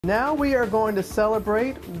Now we are going to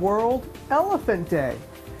celebrate World Elephant Day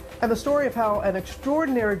and the story of how an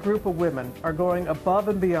extraordinary group of women are going above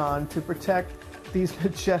and beyond to protect these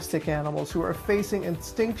majestic animals who are facing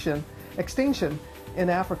extinction in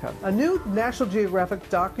Africa. A new National Geographic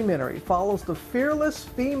documentary follows the fearless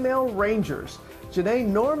female rangers. Janae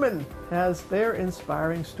Norman has their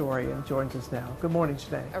inspiring story and joins us now. Good morning,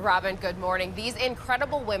 Janae. Robin, good morning. These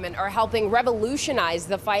incredible women are helping revolutionize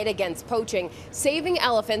the fight against poaching, saving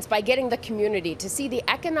elephants by getting the community to see the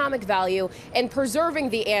economic value and preserving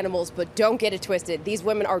the animals. But don't get it twisted. These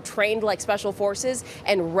women are trained like special forces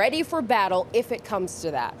and ready for battle if it comes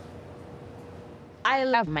to that. I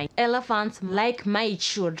love my elephants like my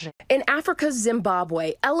children. In Africa's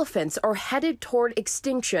Zimbabwe, elephants are headed toward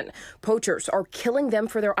extinction. Poachers are killing them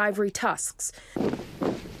for their ivory tusks.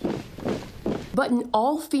 But an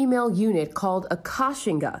all-female unit called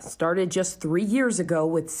Akashinga, started just 3 years ago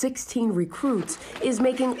with 16 recruits, is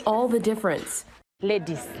making all the difference.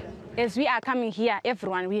 Ladies, as we are coming here,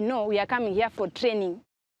 everyone, we know we are coming here for training.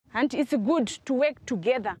 And it's good to work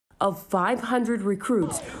together. Of 500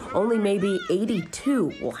 recruits, only maybe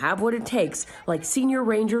 82 will have what it takes, like Senior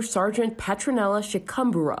Ranger Sergeant Petronella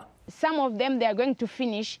Shikumbura. Some of them, they are going to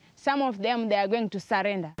finish. Some of them, they are going to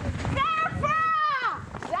surrender.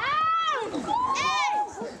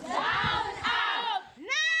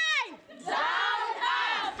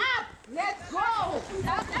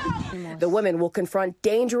 The women will confront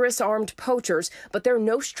dangerous armed poachers, but they're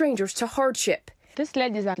no strangers to hardship. These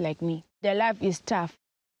ladies are like me. Their life is tough.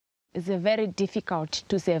 It's very difficult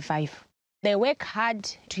to survive. They work hard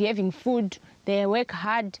to having food. They work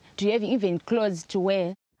hard to having even clothes to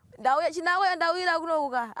wear. I'm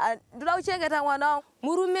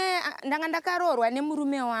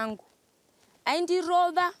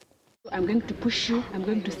going to push you. I'm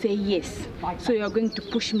going to say yes. So you're going to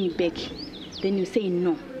push me back. Then you say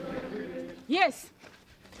no. Yes.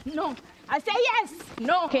 No. I say yes.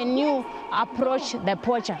 No. Can you approach the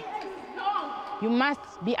poacher? You must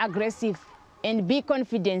be aggressive and be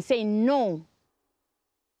confident. Say no.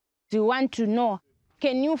 Do you want to know?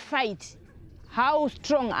 Can you fight? How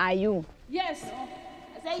strong are you? Yes.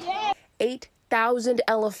 I say yes. 8,000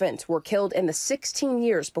 elephants were killed in the 16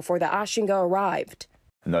 years before the Akashinga arrived.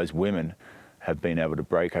 And those women have been able to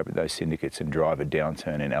break open those syndicates and drive a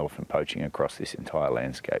downturn in elephant poaching across this entire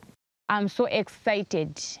landscape. I'm so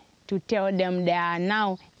excited to tell them they are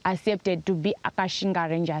now accepted to be Akashinga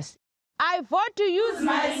Rangers. I vote to use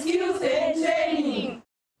my skills and training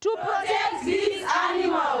to protect these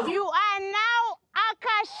animals. You are now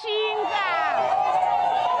Akashinga.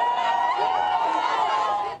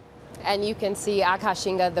 And you can see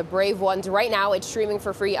Akashinga, the brave ones. Right now, it's streaming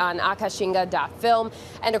for free on akashinga.film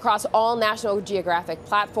and across all National Geographic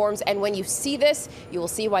platforms. And when you see this, you will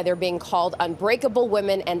see why they're being called unbreakable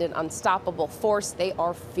women and an unstoppable force. They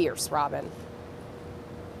are fierce, Robin.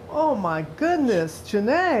 Oh my goodness,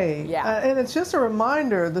 Janae. Yeah. And it's just a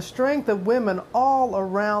reminder, the strength of women all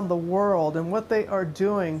around the world and what they are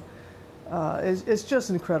doing is just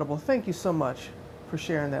incredible. Thank you so much for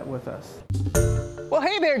sharing that with us. Well,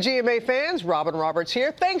 hey there, GMA fans. Robin Roberts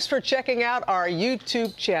here. Thanks for checking out our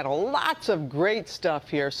YouTube channel. Lots of great stuff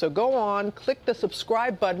here. So go on, click the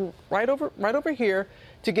subscribe button right over here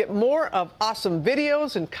to get more of awesome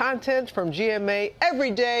videos and content from GMA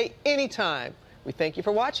every day, anytime. We thank you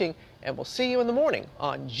for watching, and we'll see you in the morning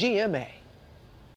on GMA.